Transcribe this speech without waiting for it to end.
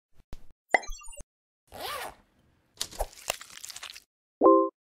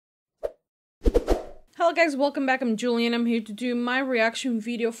Hello guys, welcome back. I'm Julian. I'm here to do my reaction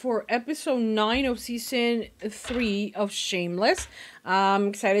video for episode 9 of season 3 of Shameless. I'm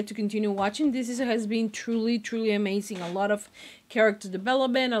excited to continue watching. This has been truly amazing. A lot of character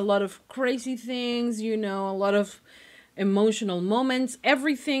development, a lot of crazy things, you know, a lot of emotional moments.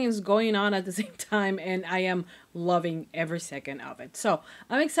 Everything is going on at the same time, and I am loving every second of it. So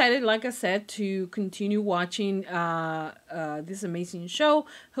I'm excited, like I said, to continue watching this amazing show.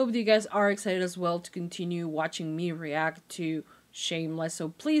 Hope that you guys are excited as well to continue watching me react to Shameless. So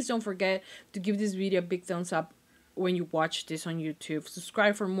please don't forget to give this video a big thumbs up when you watch this on YouTube.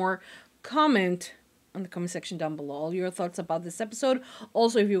 Subscribe for more. Comment on the comment section down below all your thoughts about this episode.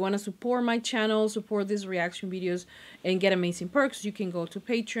 Also, if you want to support my channel, support these reaction videos, and get amazing perks, you can go to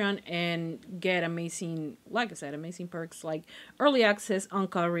Patreon and get amazing, like I said, amazing perks like early access,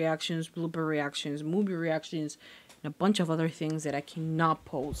 uncut reactions, blooper reactions, movie reactions, and a bunch of other things that I cannot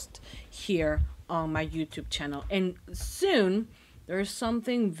post here on my YouTube channel. And soon there's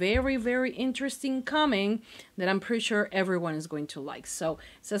something very interesting coming that I'm pretty sure everyone is going to like. So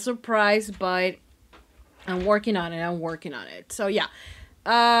it's a surprise, but I'm working on it. So yeah,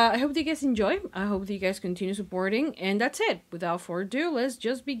 I hope that you guys enjoy. I hope that you guys continue supporting. And that's it. Without further ado, let's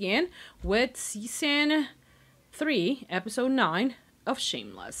just begin with season 3, episode 9 of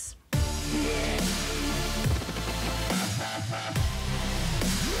Shameless.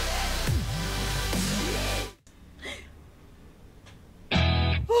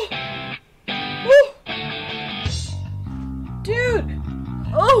 Dude!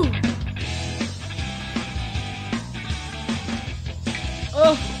 Oh!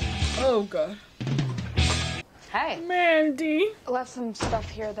 Oh god. Hey. Mandy. I left some stuff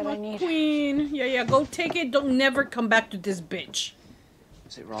here that I need. Queen. Yeah, go take it. Don't never come back to this bitch.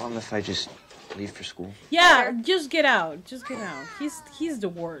 Is it wrong if I just leave for school? Yeah, just get out. Just get out. He's the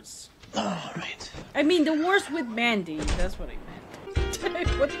worst. All right. I mean, the worst with Mandy. That's what I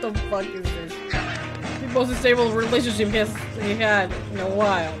meant. What the fuck is this? The most unstable relationship he had in a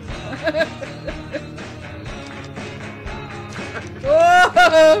while.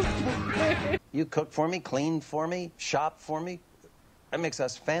 Whoa! You cook for me, clean for me, shop for me. That makes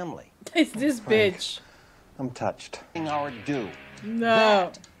us family. It's this bitch. I'm touched. Our due. No.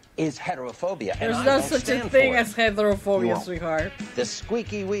 That is heterophobia. There's and no I don't such a stand thing for it. as heterophobia, You won't. sweetheart. The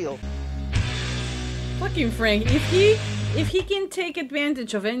squeaky wheel. Fucking Frank. If he can take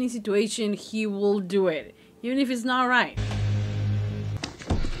advantage of any situation, he will do it. Even if it's not right.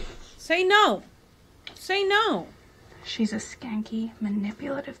 Say no. Say no. She's a skanky,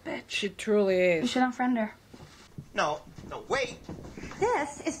 manipulative bitch. She truly You is. should unfriend her. No, wait.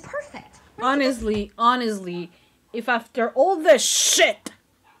 This is perfect. Honestly, if after all the shit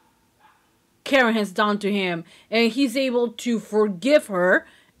Karen has done to him and he's able to forgive her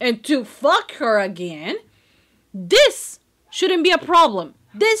and to fuck her again, this shouldn't be a problem.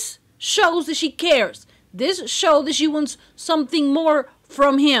 This shows that she cares. This shows that she wants something more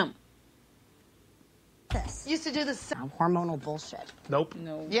from him. This. Used to do this. Hormonal bullshit. Nope.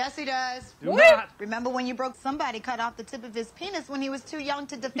 No. Yes, he does. Do not. Remember when you broke somebody cut off the tip of his penis when he was too young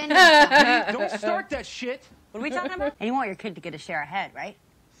to defend himself? Don't start that shit. What are we talking about? And you want your kid to get a share ahead, right?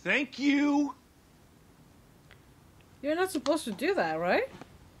 Thank you. You're not supposed to do that, right?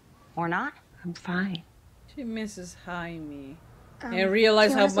 Or not? I'm fine. She misses Jaime. And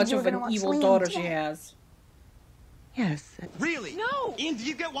realize how much of an evil daughter she has. Yes. Really? No! Ian, do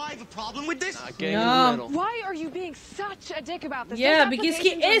you get why I have a problem with this? No. Why are you being such a dick about this? Yeah, This because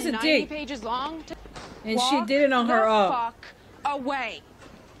he application's is a 90 dick. pages long. And she did it on her own. Fuck away.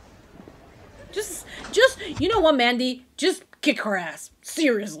 Just, you know what, Mandy? Just kick her ass.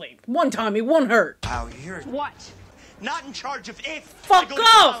 Seriously. One time, it won't hurt. Wow, you're What? not in charge of if Fuck I go to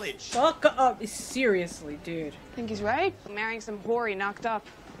off! college. Fuck off. Seriously, dude. Think he's right? Marrying some whore he knocked up.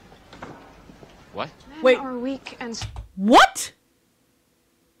 What? Men Wait. are weak and What?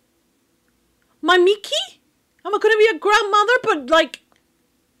 My Miki? I'm gonna be a grandmother, but like...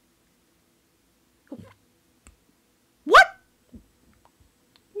 What?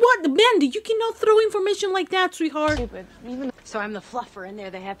 What? Mandy, you cannot throw information like that, sweetheart. stupid. Even So I'm the fluffer in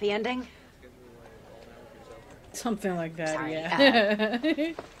there, the happy ending? Something like that, Sorry, yeah.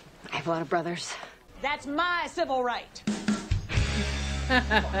 I have a lot of brothers. That's my civil right.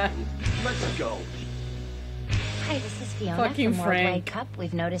 Let's go. Hi, this is Fiona Fucking from Frank. Worldwide Cup.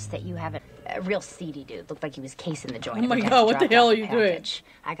 We've noticed that you have a real seedy dude. Looked like he was casing the joint. Oh my every time God, he what the dropped hell off are a you doing? package.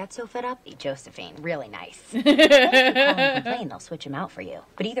 I got so fed up. Josephine, really nice. If you call and complain, they'll switch him out for you.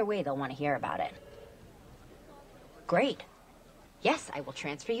 But either way, they'll want to hear about it. Great. Yes, I will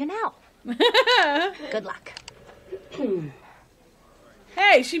transfer you now. Good luck.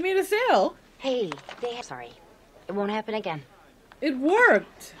 Hey, she made a sale. Hey, sorry. It won't happen again. It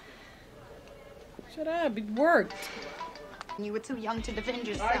worked. Shut up, it worked. You were too young to defend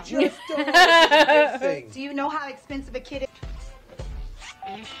yourself. I just don't like this Do you know how expensive a kid is?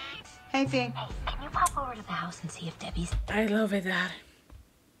 Hey, Fee. Can you pop over to the house and see if Debbie's... I love it, Dad.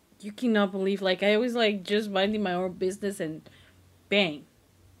 You cannot believe, like, I always, like, just minding my own business and bang.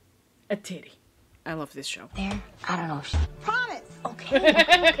 A titty. I love this show. There? I don't know if she... Promise.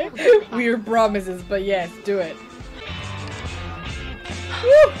 Okay. Weird promises, but yes, do it.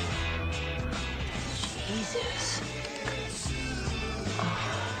 Woo! Jesus.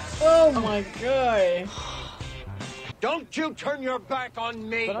 Oh my god. Don't you turn your back on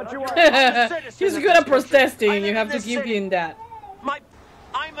me. Don't you worry. He's good at protesting, you have to keep in that.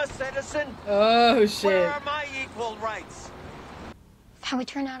 I'm a citizen. Oh Where shit. are my equal rights? If how we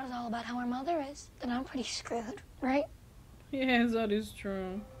turn out is all about how our mother is, then I'm pretty screwed, right? Yes, that is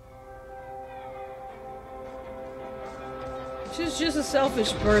true. She's just a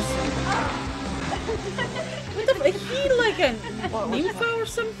selfish person. What the is he like a nympho or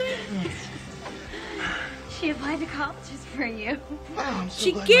something? She applied to college just for you. I'm so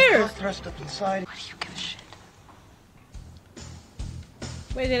She glad my cares. car's thrust up inside. What do you give a shit?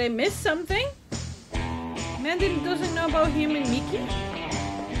 Wait, did I miss something? Mandy doesn't know about him and Mickey?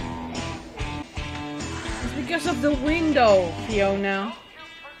 It's because of the window, Fiona.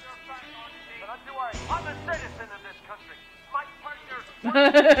 I'm a citizen of this country. My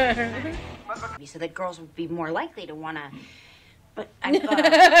partner. So that girls would be more likely to want to... But I've with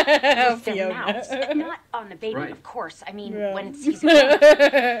their Fiona. mouths. Not on the baby, Right. of course. I mean, Yeah. when it's season.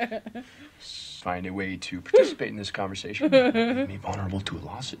 Find a way to participate in this conversation. Leave me vulnerable to a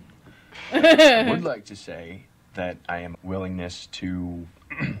lawsuit. I would like to say that I am willingness to...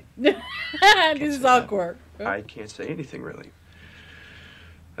 This is awkward. I can't say anything, really.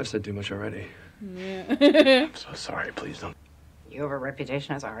 I've said too much already. Yeah. I'm so sorry. Please don't. You have a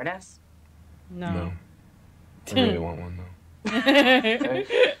reputation as a hard ass? No. I really want one, though.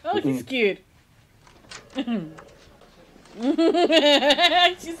 Oh, he's cute.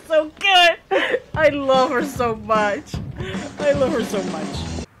 She's so good. I love her so much. I love her so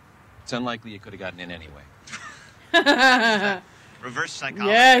much. It's unlikely you could have gotten in anyway. Reverse psychology.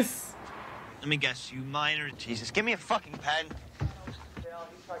 Yes. Let me guess, you minor. Jesus, give me a fucking pen.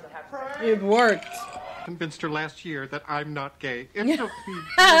 It worked. Convinced her last year that I'm not gay. It took me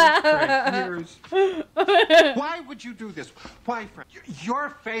years. Why would you do this? Why, Frank?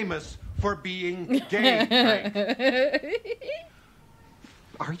 You're famous for being gay, Frank.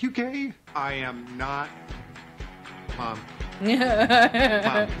 Are you gay? I am not. Mom.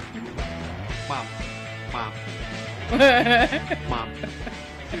 Mom. Mom. Mom. Mom.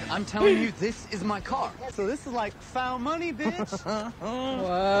 Dude, I'm telling you, this is my car. So this is like found money, bitch.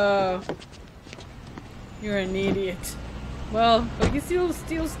 Whoa. You're an idiot. Well, we can still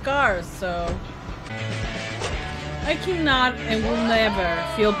steal cars, so... I cannot and will never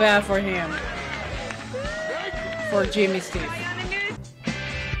feel bad for him. For Jimmy Steve.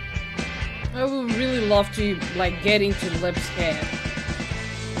 I would really love to, like, get into Lip's head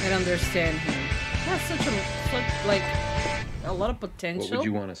and understand him. He has such a lot of potential. What would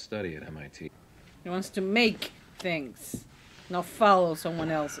you want to study at MIT? He wants to make things, not follow someone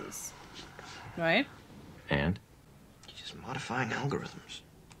else's. Right? And? You're just modifying algorithms.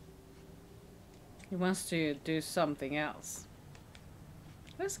 He wants to do something else.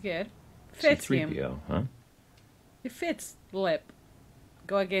 That's good. Fits him. C3PO, huh? It fits Lip.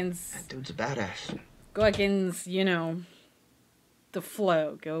 Go against... That dude's a badass. Go against, you know, the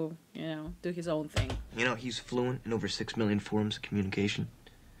flow. Go, you know, do his own thing. You know, he's fluent in over 6 million forms of communication.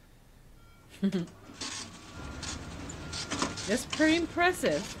 That's pretty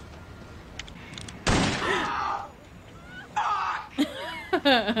impressive. What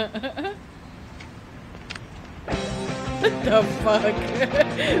the fuck?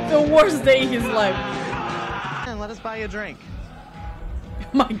 The worst day in his life. And let us buy you a drink. Oh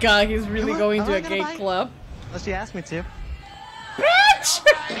my god, he's really going to a gay club. Unless you ask me to. Bitch!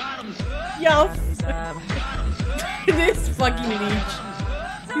 Yes! This fucking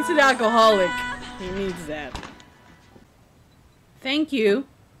leech. He's an alcoholic. He needs that. Thank you.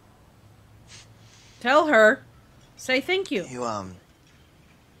 Tell her. Say thank you.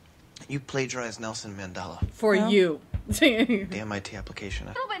 You plagiarized Nelson Mandela. For you. The MIT application.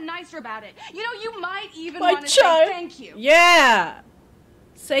 A little bit nicer about it. You know, you might even My want to say child. thank you. Yeah!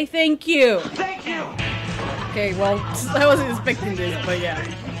 Say thank you. Thank you! Okay, well, I wasn't expecting this, but yeah.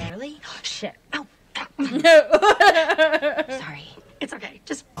 Really? Shit. Oh. Sorry. It's okay.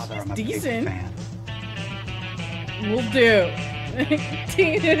 Just decent. Will do.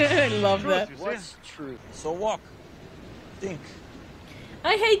 I love that. What's truth? So walk. Think.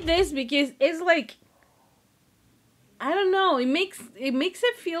 I hate this because it's like, I don't know, it makes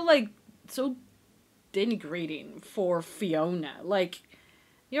it feel like so denigrating for Fiona. Like,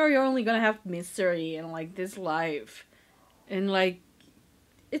 you're only gonna have misery in like this life, and like,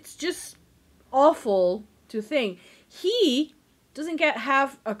 it's just awful to think he doesn't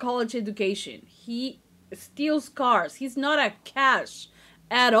have a college education. He steals cars. He's not a cash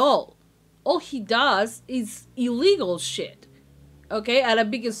at all. All he does is illegal shit. Okay, at a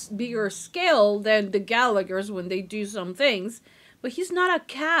bigger scale than the Gallaghers when they do some things, but he's not a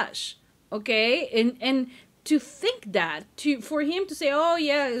cash. Okay, and to think that for him to say, oh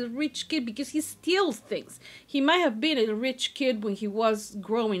yeah, a rich kid because he steals things. He might have been a rich kid when he was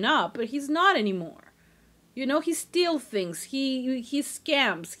growing up, but he's not anymore. You know, he steals things. He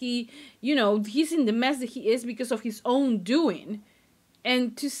scams. He's in the mess that he is because of his own doing.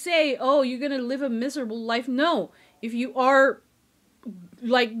 And to say, oh, you're gonna live a miserable life, no. If you are,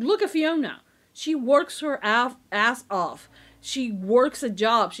 like, look at Fiona. She works her ass off. She works a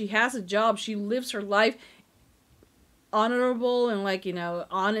job. She has a job. She lives her life honorable and, like,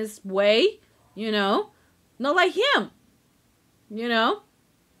 honest way, not like him,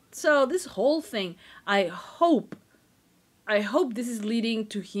 So this whole thing, I hope this is leading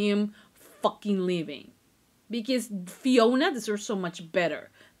to him fucking leaving. Because Fiona deserves so much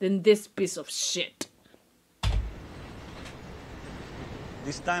better than this piece of shit.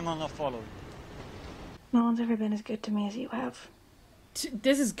 This time I'll not follow. No one's ever been as good to me as you have.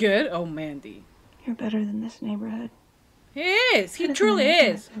 This is good? Oh, Mandy. You're better than this neighborhood. He is. He truly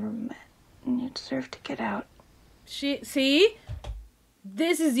is. I've ever met, and you deserve to get out. See?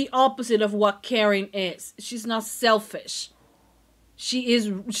 This is the opposite of what Karen is. She's not selfish.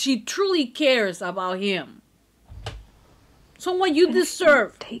 She truly cares about him. Someone you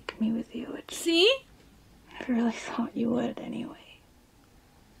deserve. Take me with you. See? I really thought you would anyway.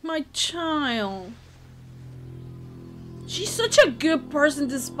 My child. She's such a good person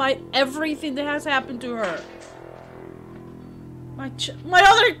despite everything that has happened to her. My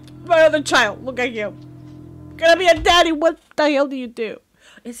other child. Look at you. Gonna be a daddy. What the hell do you do?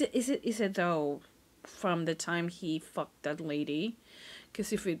 Is it though from the time he fucked that lady?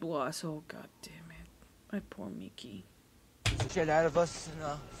 Because if it was, oh god damn it. My poor Mickey. Get out of us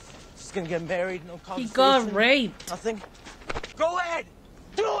and just gonna get married, no conversation. He got raped. Nothing. Go ahead!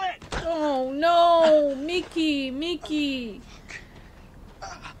 Do it! Oh no, Mickey.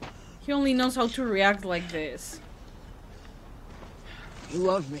 He only knows how to react like this. You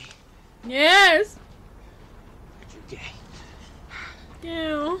love me. Yes. You're gay.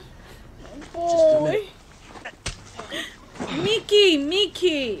 Yeah. Oh, boy.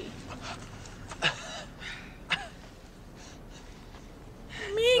 Mickey.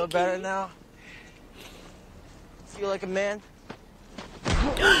 Feel better now? Feel like a man?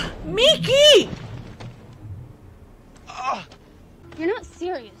 Mickey! You're not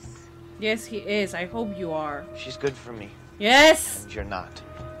serious. Yes, he is. I hope you are. She's good for me. Yes! But you're not.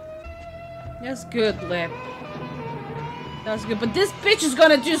 That's good, Lip. That's good. But this bitch is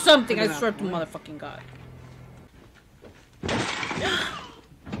gonna do something, I swear to motherfucking God.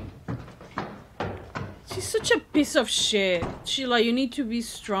 She's such a piece of shit. Sheila, you need to be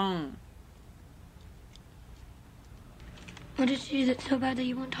strong. What did she do that's so bad that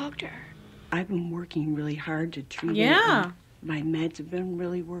you won't talk to her? I've been working really hard to treat her. Yeah. My meds have been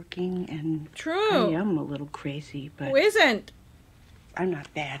really working, and true. I am a little crazy, but who isn't? I'm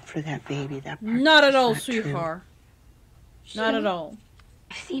not bad for that baby. That part not at all, not sweetheart. Not at all.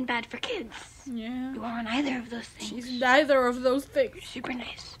 I've seen bad for kids. Yeah. You aren't either of those things. She's neither of those things. You're super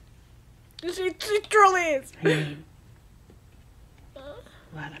nice. She truly is. I made a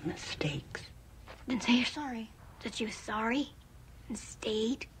lot of mistakes. Then say you're sorry. That you were sorry and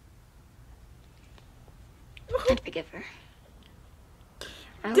stayed. And forgive her.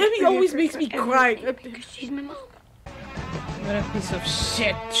 Debbie always makes me cry. Because she's my mom. What a piece of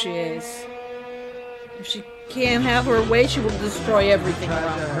shit she is. If she can't have her way, she will destroy everything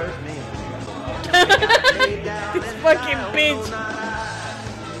around her. This fucking bitch.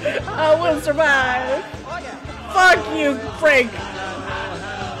 I will survive. Fuck you, Frank.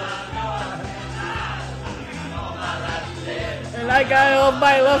 And I got all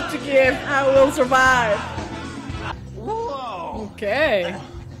my love to give. I will survive. Whoa. Okay.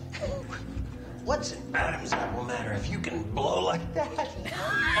 What's an atom's apple matter if you can blow like that?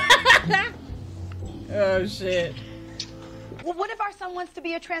 Oh shit. Well, what if our son wants to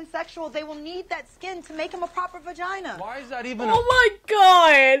be a transsexual? They will need that skin to make him a proper vagina. Why is that even Oh my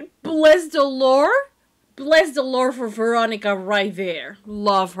god! Bless the Lord? bless the Lord for Veronica right there.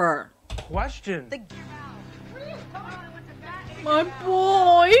 Love her. Question. My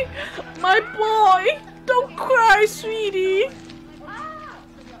boy. My boy. Don't cry, sweetie.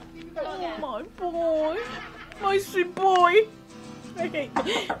 Oh, my boy. My sweet boy.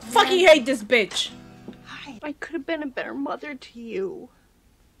 Fucking hate this bitch. I could have been a better mother to you.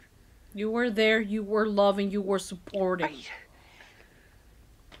 You were there, you were loving, you were supporting.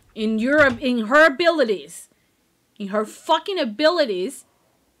 In her abilities. In her fucking abilities.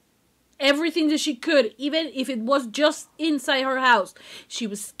 Everything that she could, even if it was just inside her house. She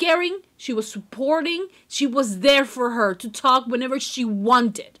was scaring, she was supporting, she was there for her to talk whenever she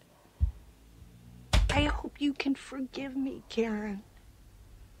wanted. I hope you can forgive me, Karen.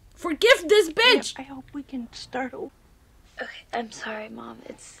 Forgive this bitch! I hope we can start over. Okay, I'm sorry, Mom.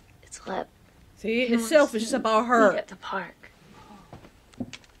 It's Lip. See, it's selfish. It's about her. At the park.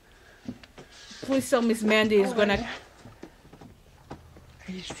 Please tell Miss Mandy is gonna...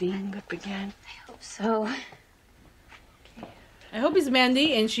 Are you seeing Lip again? I hope so. I hope it's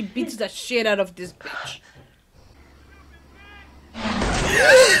Mandy and she beats the shit out of this bitch.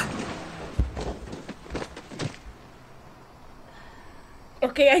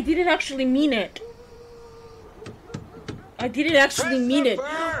 Okay, I didn't actually mean it. I didn't actually mean it.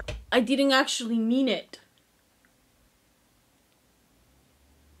 I didn't actually mean it.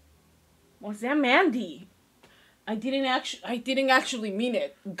 Was that Mandy? I didn't actually mean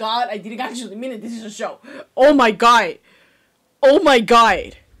it. God, I didn't actually mean it. This is a show. Oh my god. Oh my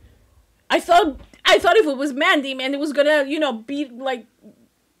god. I thought if it was Mandy, Mandy was gonna, you know, be like...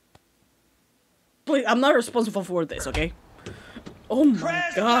 Please, I'm not responsible for this, okay? Oh my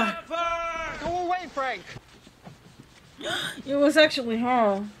god. Go away, Frank. It was actually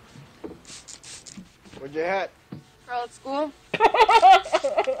her. Where'd you head? Girl at school? Don't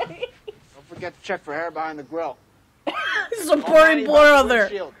forget to check for hair behind the grill. Supporting poor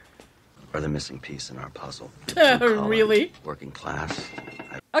other. Are the missing piece in our puzzle? Really? Working class.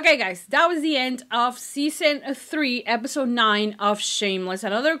 Okay, guys, that was the end of season 3, episode 9 of Shameless.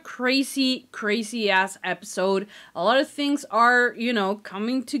 Another crazy, crazy ass episode. A lot of things are, you know,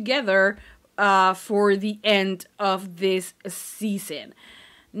 coming together for the end of this season.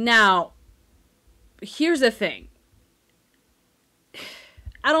 Now, here's the thing.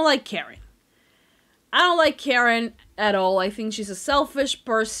 I don't like Karen. I don't like Karen at all. I think she's a selfish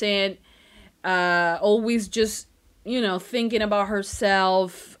person. Always just, you know, thinking about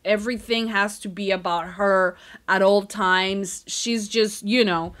herself. Everything has to be about her at all times. She's just, you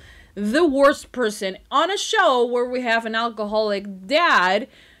know, the worst person on a show where we have an alcoholic dad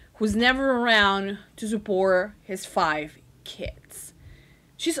who's never around to support his 5 kids.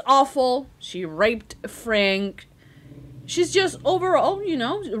 She's awful. She raped Frank. She's just overall, you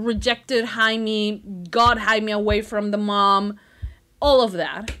know, rejected Jaime, got Jaime away from the mom, all of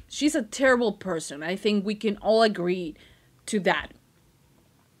that. She's a terrible person. I think we can all agree to that.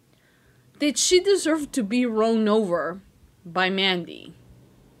 Did she deserve to be run over by Mandy?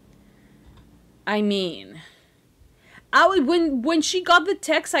 I mean, when she got the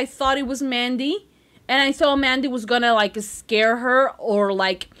text, I thought it was Mandy, and I thought Mandy was gonna like scare her or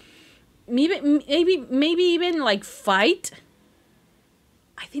like maybe even like fight.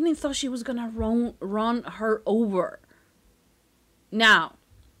 I didn't thought she was gonna run her over. Now,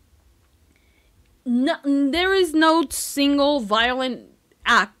 there is no single violent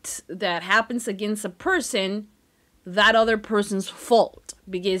act that happens against a person that other person's fault,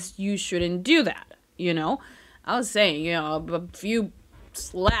 because you shouldn't do that, you know. I was saying, you know, a few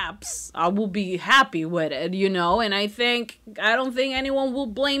slaps, I will be happy with it, you know, and I don't think anyone will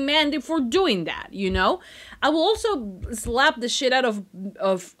blame Mandy for doing that, you know. I will also slap the shit out of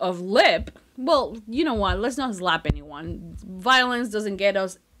Lip. Well, you know what, let's not slap anyone. Violence doesn't get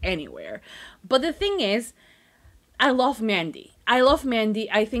us anywhere. But the thing is, I love Mandy.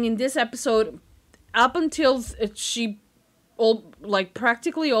 I think in this episode, up until she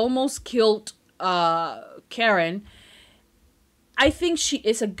practically almost killed Karen, I think she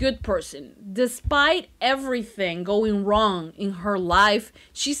is a good person. Despite everything going wrong in her life,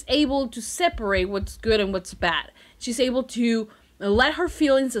 she's able to separate what's good and what's bad. She's able to let her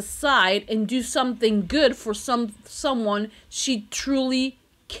feelings aside and do something good for someone she truly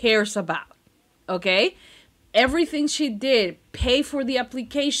cares about. Okay? Everything she did, pay for the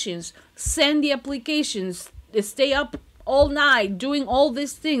applications, send the applications, stay up all night doing all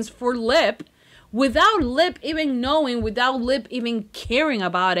these things for Lip, without Lip even knowing, without Lip even caring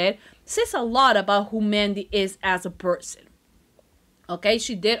about it, says a lot about who Mandy is as a person. Okay,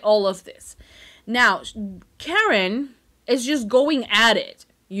 she did all of this. Now, Karen is just going at it,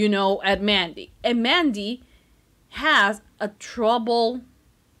 you know, at Mandy. And Mandy has a troubled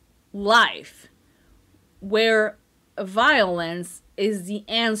life where violence is the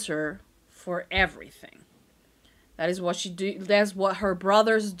answer for everything. That is what she do. That's what her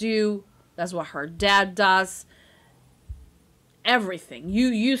brothers do. That's what her dad does. Everything.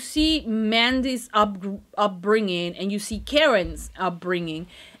 You see Mandy's upbringing, and you see Karen's upbringing,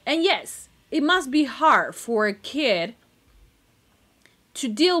 and yes, it must be hard for a kid to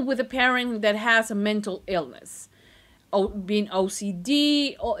deal with a parent that has a mental illness, being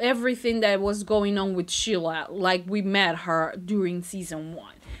OCD, or everything that was going on with Sheila, like we met her during season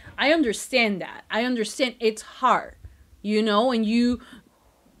 1. I understand that. I understand it's hard, you know, and you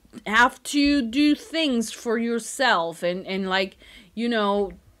have to do things for yourself, and like, you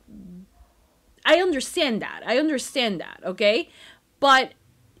know, I understand that, okay? But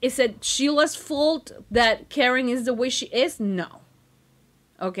is it Sheila's fault that Karen is the way she is? No.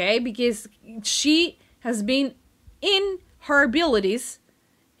 Okay? Because she has been, in her abilities,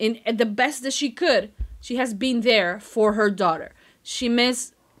 in the best that she could, she has been there for her daughter. She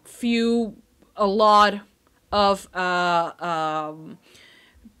missed a lot of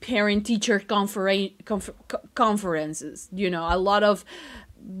parent-teacher conferences, you know, a lot of,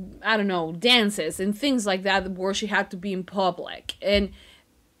 I don't know, dances and things like that where she had to be in public.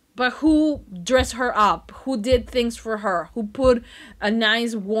 But who dressed her up? Who did things for her? Who put a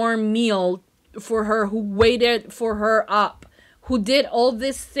nice warm meal for her? Who waited for her up? Who did all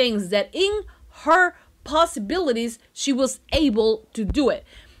these things that in her possibilities she was able to do it?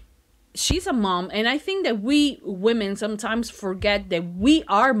 She's a mom, and I think that we women sometimes forget that we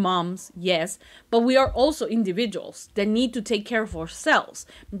are moms, yes, but we are also individuals that need to take care of ourselves.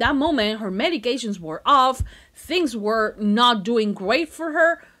 That moment, her medications were off, things were not doing great for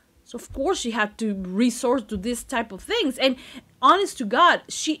her, so of course she had to resort to this type of things. And honest to God,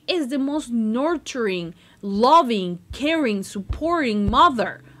 she is the most nurturing, loving, caring, supporting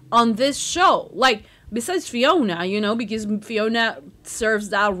mother on this show. Like, besides Fiona, you know, because Fiona serves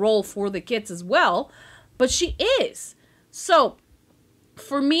that role for the kids as well. But she is. So,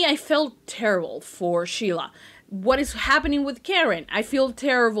 for me, I felt terrible for Sheila. What is happening with Karen? I feel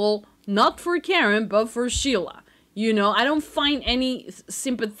terrible, not for Karen, but for Sheila. You know, I don't find any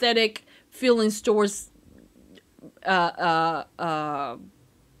sympathetic feelings towards Karen.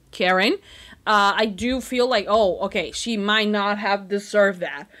 I do feel like, oh, okay, she might not have deserved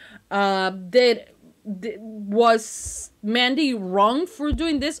that. Was Mandy wrong for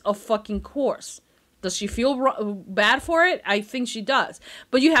doing this? Of fucking course. Does she feel bad for it? I think she does.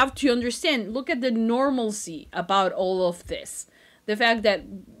 But you have to understand, look at the normalcy about all of this. The fact that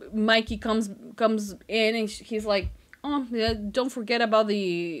Mikey comes in and he's like, oh, yeah, don't forget about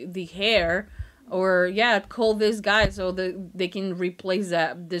the hair. Or, yeah, call this guy so that they can replace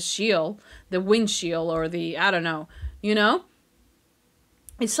the shield, the windshield, or I don't know, you know?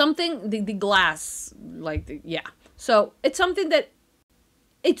 It's something, the glass, like, yeah. So, it's something that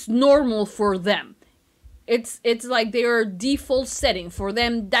it's normal for them. It's like their default setting for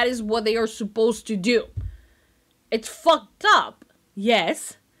them. That is what they are supposed to do. It's fucked up,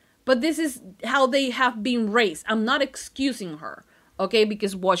 yes, but this is how they have been raised. I'm not excusing her, okay?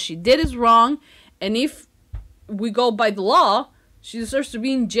 Because what she did is wrong, and if we go by the law, she deserves to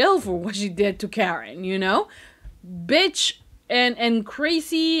be in jail for what she did to Karen, you know? Bitch and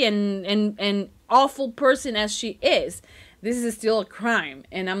crazy and awful person as she is, this is still a crime,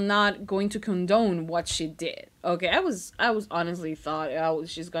 and I'm not going to condone what she did. Okay, I was honestly thought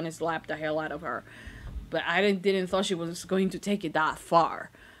she's gonna slap the hell out of her, but I didn't thought she was going to take it that far.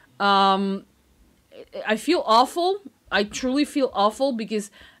 I feel awful. I truly feel awful because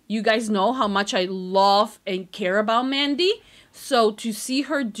you guys know how much I love and care about Mandy. So to see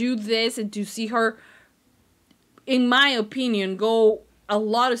her do this and to see her, in my opinion, go a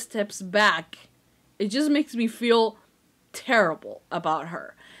lot of steps back, it just makes me feel terrible about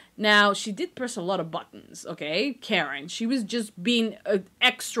her. Now, she did press a lot of buttons, okay? Karen, she was just being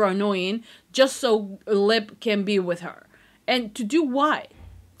extra annoying just so Lip can be with her. And to do what?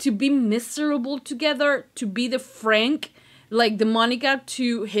 To be miserable together? To be the Frank? Like the Monica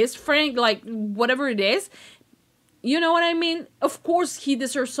to his Frank? Like whatever it is? You know what I mean? Of course he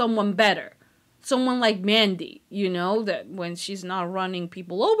deserves someone better. Someone like Mandy, you know, that when she's not running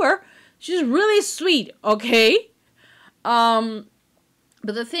people over, she's really sweet, okay? But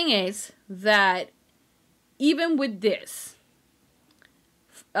the thing is that even with this,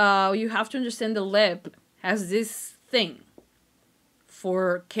 you have to understand the Lip has this thing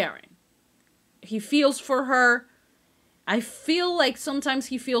for Karen. He feels for her. I feel like sometimes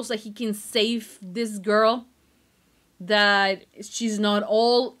he feels like he can save this girl, that she's not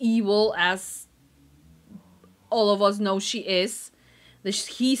all evil as all of us know she is, that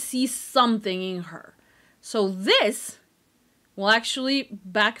he sees something in her. So this will actually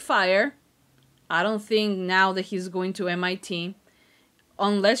backfire. I don't think now that he's going to MIT,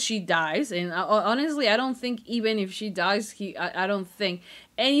 unless she dies. And honestly, I don't think even if she dies, I don't think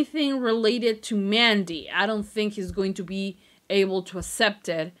anything related to Mandy, I don't think he's going to be able to accept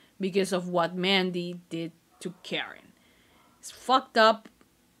it because of what Mandy did to Karen. It's fucked up,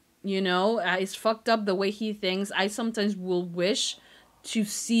 you know. It's fucked up the way he thinks. I sometimes will wish to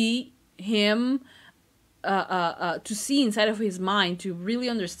see him, to see inside of his mind, to really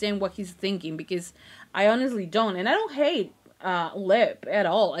understand what he's thinking, because I honestly don't. And I don't hate Lip at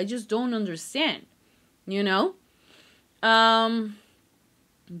all. I just don't understand, you know.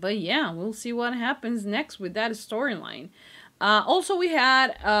 But yeah, we'll see what happens next with that storyline. Also, we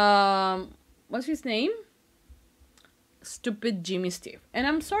had what's his name? Stupid Jimmy Steve. And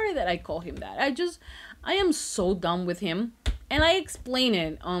I'm sorry that I call him that. I am so done with him. And I explain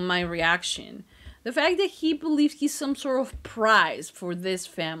it on my reaction. The fact that he believes he's some sort of prize for this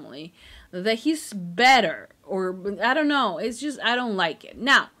family, that he's better, or I don't know, it's just, I don't like it.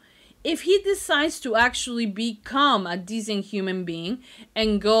 Now, if he decides to actually become a decent human being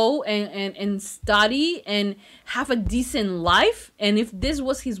and go and study and have a decent life, and if this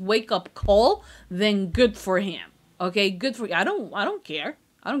was his wake-up call, then good for him. Okay, good for, I don't care.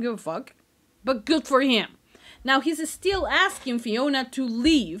 I don't give a fuck. But good for him. Now, he's still asking Fiona to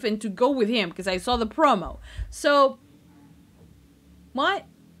leave and to go with him, because I saw the promo. So, what?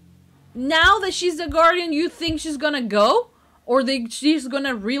 Now that she's the guardian, you think she's gonna go? Or she's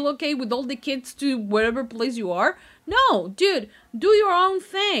gonna relocate with all the kids to whatever place you are? No, dude, do your own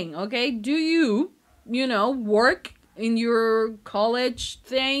thing, okay? Do you know, work in your college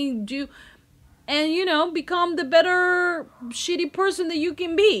thing, and, you know, become the better shitty person that you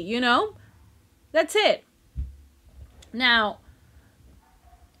can be, you know? That's it. Now,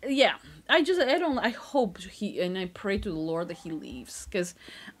 yeah, I hope and I pray to the Lord that he leaves, because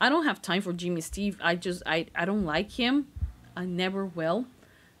I don't have time for Jimmy Steve. I don't like him. I never will.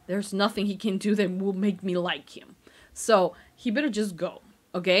 There's nothing he can do that will make me like him. So, he better just go,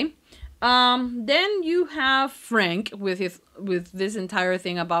 okay? Then you have Frank with this entire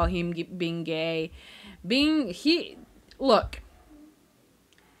thing about him being gay. Look,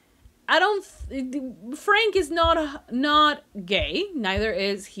 Frank is not gay, neither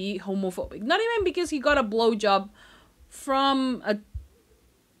is he homophobic. Not even because he got a blowjob from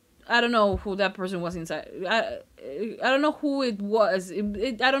I don't know who that person was inside. I don't know who it was.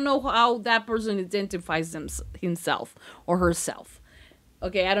 I don't know how that person identifies himself or herself.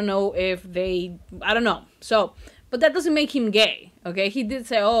 Okay, I don't know if I don't know. So, but that doesn't make him gay. Okay, he did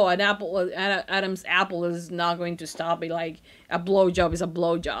say, oh, Adam's apple is not going to stop it. Like, a blowjob is a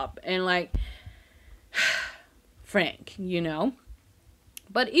blowjob. And like, Frank, you know.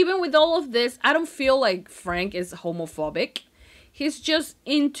 But even with all of this, I don't feel like Frank is homophobic. He's just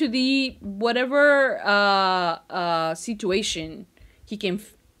into the whatever situation he can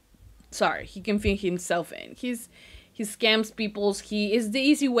fit himself in. He scams people. He is the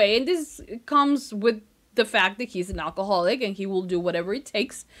easy way, and this comes with the fact that he's an alcoholic and he will do whatever it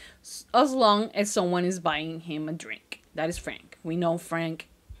takes as long as someone is buying him a drink. That is Frank. We know Frank.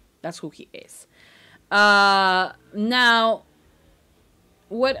 That's who he is. Now,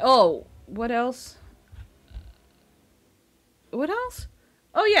 what else? What else?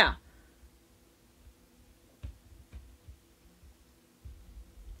 Oh, yeah.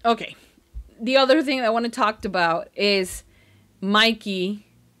 Okay. The other thing I want to talk about is Mikey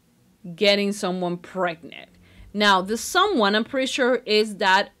getting someone pregnant. Now, the someone, I'm pretty sure, is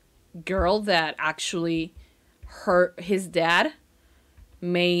that girl that actually his dad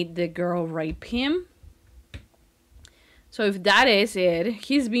made the girl rape him. So if that is it,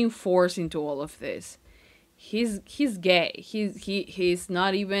 he's being forced into all of this. He's gay. He's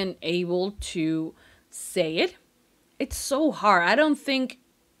not even able to say it. It's so hard. I don't think,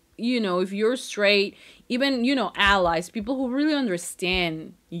 you know, if you're straight, even, you know, allies, people who really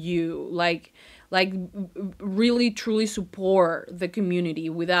understand you, like really truly support the community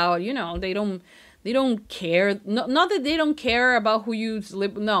without, you know, they don't care. Not that they don't care about who you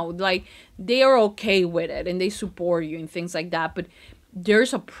live. No, like, they are okay with it and they support you and things like that. But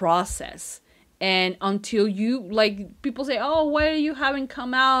there's a process. And until you, like, people say, oh, why you haven't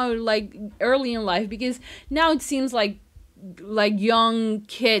come out, like, early in life? Because now it seems like young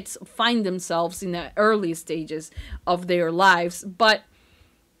kids find themselves in the early stages of their lives. But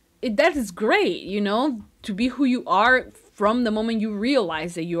that is great, you know, to be who you are, from the moment you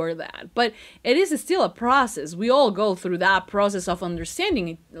realize that you're that. But it is still a process. We all go through that process of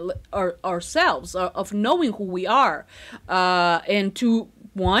understanding ourselves, of knowing who we are, and to,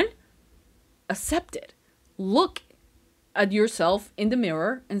 one, accept it. Look at yourself in the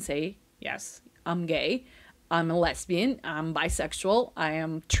mirror and say, yes, I'm gay, I'm a lesbian, I'm bisexual, I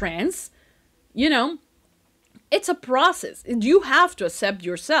am trans. You know, it's a process. You have to accept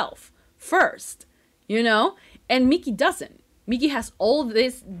yourself first, you know? And Mickey doesn't. Mickey has all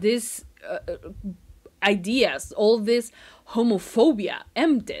this ideas, all this homophobia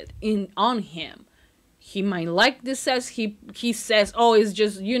emptied on him. He might like this, as he says, oh, it's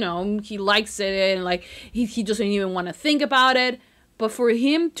just, you know, he likes it, and like he doesn't even want to think about it. But for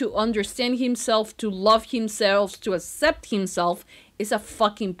him to understand himself, to love himself, to accept himself, is a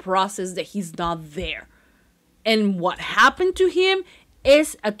fucking process that he's not there. And what happened to him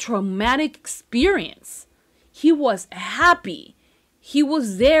is a traumatic experience. He was happy. He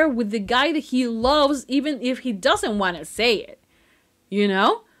was there with the guy that he loves, even if he doesn't want to say it, you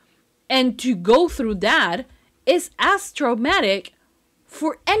know? And to go through that is as traumatic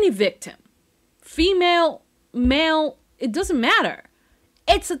for any victim. Female, male, it doesn't matter.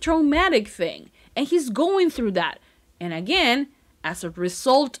 It's a traumatic thing. And he's going through that. And again, as a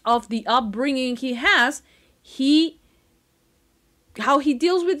result of the upbringing he has, how he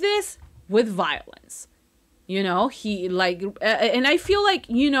deals with this? With violence. You know, and I feel like,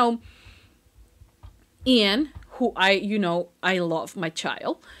 you know, Ian, who I love, my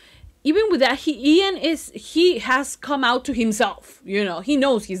child. Even with that, he has come out to himself. You know, he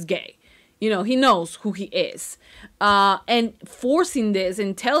knows he's gay. You know, he knows who he is. And forcing this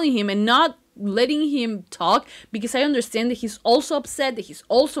and telling him and not letting him talk, because I understand that he's also upset, that he's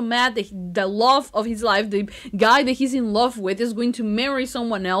also mad, that the love of his life, the guy that he's in love with, is going to marry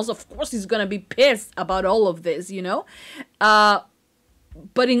someone else. Of course he's gonna be pissed about all of this, you know? But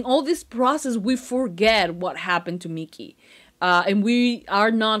in all this process, we forget what happened to Mickey. And we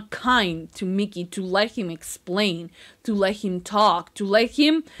are not kind to Mickey to let him explain, to let him talk, to let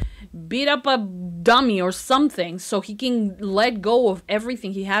him beat up a dummy or something so he can let go of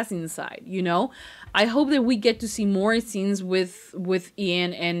everything he has inside, you know? I hope that we get to see more scenes with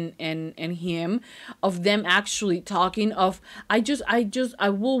Ian and him, of them actually talking, of I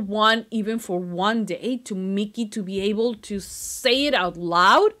will want, even for one day, to Mickey to be able to say it out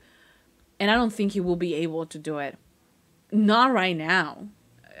loud, and I don't think he will be able to do it. Not right now.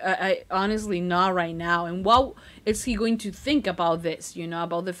 I honestly, not right now. And what is he going to think about this? You know,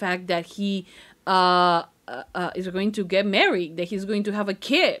 about the fact that he is going to get married, that he's going to have a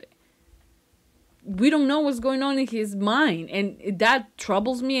kid. We don't know what's going on in his mind, and that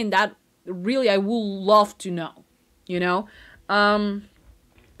troubles me. And that really, I would love to know. You know.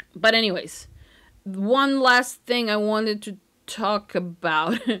 But anyways, one last thing I wanted to talk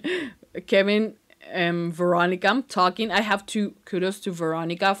about, Kevin and Veronica talking. I have to kudos to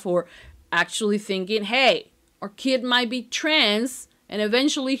Veronica for actually thinking, hey, our kid might be trans, and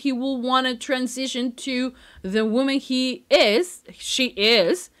eventually he will want to transition to the woman she is,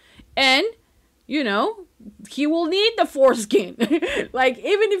 and, you know, he will need the foreskin. Like,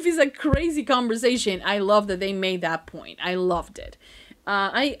 even if it's a crazy conversation, I love that they made that point. I loved it.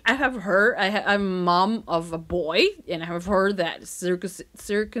 I have heard, I'm a mom of a boy, and I have heard that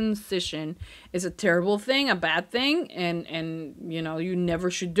circumcision is a terrible thing, a bad thing, and you know, you never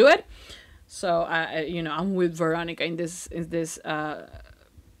should do it. So you know, I'm with Veronica in this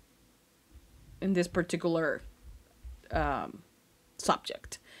particular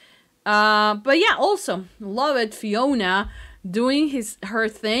subject. But yeah, also love it, Fiona doing her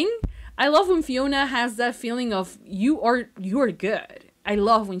thing. I love when Fiona has that feeling of you are good. I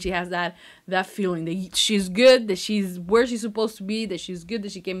love when she has that feeling that she's good, that she's where she's supposed to be, that she's good,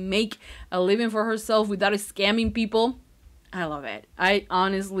 that she can make a living for herself without scamming people. I love it. I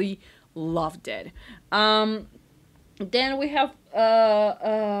honestly loved it. Then we have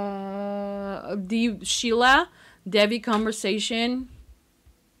the Sheila Debbie conversation.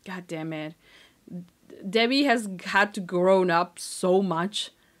 God damn it. Debbie has had to grow up so much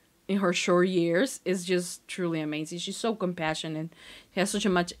in her short years. Is just truly amazing. She's so compassionate, has such a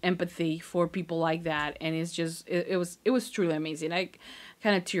much empathy for people like that, and it's just it was truly amazing. I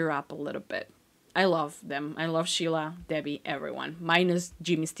kind of tear up a little bit. I love them. I love Sheila, Debbie, everyone, minus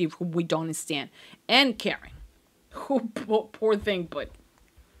Jimmy Steve, who we don't stand, and Karen, who poor thing, but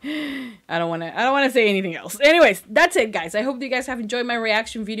I don't want to say anything else. Anyways, that's it, guys. I hope you guys have enjoyed my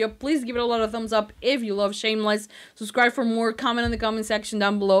reaction video. Please give it a lot of thumbs up if you love Shameless. Subscribe for more. Comment in the comment section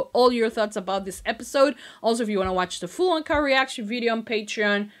down below all your thoughts about this episode. Also, if you want to watch the full uncut reaction video on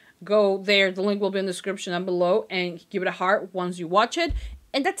Patreon, go there. The link will be in the description down below, and give it a heart once you watch it.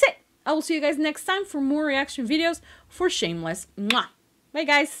 And that's it. I will see you guys next time for more reaction videos for Shameless. Mwah! Bye,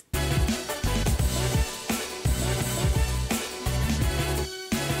 guys.